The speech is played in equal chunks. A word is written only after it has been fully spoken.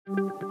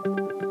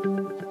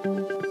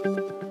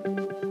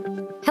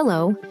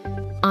Hello,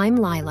 I'm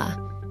Lila.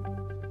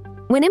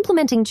 When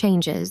implementing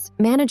changes,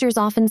 managers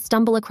often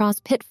stumble across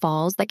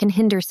pitfalls that can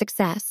hinder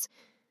success.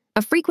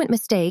 A frequent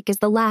mistake is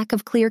the lack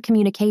of clear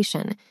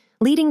communication,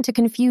 leading to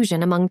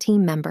confusion among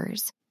team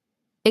members.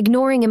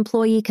 Ignoring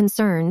employee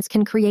concerns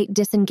can create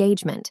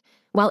disengagement,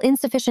 while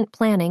insufficient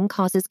planning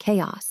causes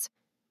chaos.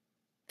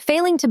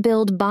 Failing to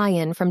build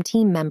buy-in from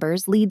team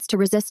members leads to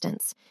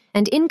resistance,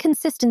 and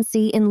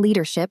inconsistency in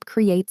leadership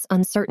creates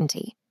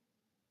uncertainty.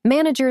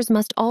 Managers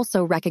must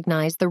also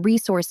recognize the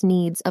resource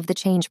needs of the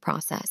change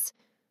process.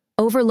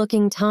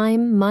 Overlooking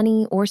time,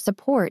 money, or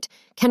support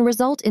can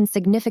result in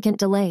significant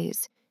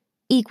delays.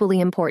 Equally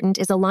important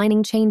is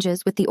aligning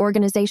changes with the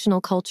organizational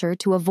culture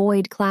to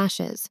avoid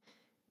clashes.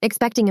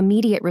 Expecting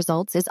immediate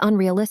results is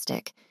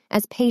unrealistic,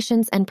 as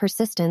patience and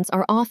persistence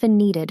are often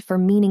needed for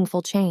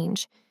meaningful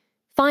change.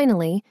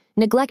 Finally,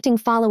 neglecting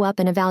follow-up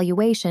and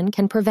evaluation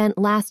can prevent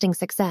lasting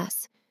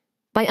success.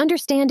 By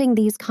understanding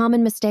these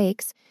common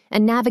mistakes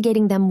and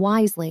navigating them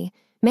wisely,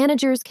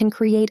 managers can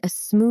create a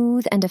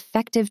smooth and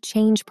effective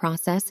change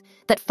process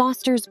that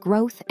fosters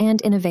growth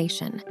and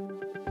innovation.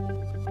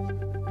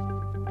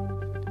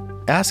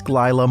 Ask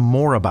Lila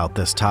more about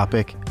this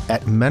topic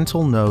at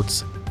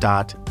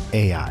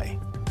mentalnotes.ai.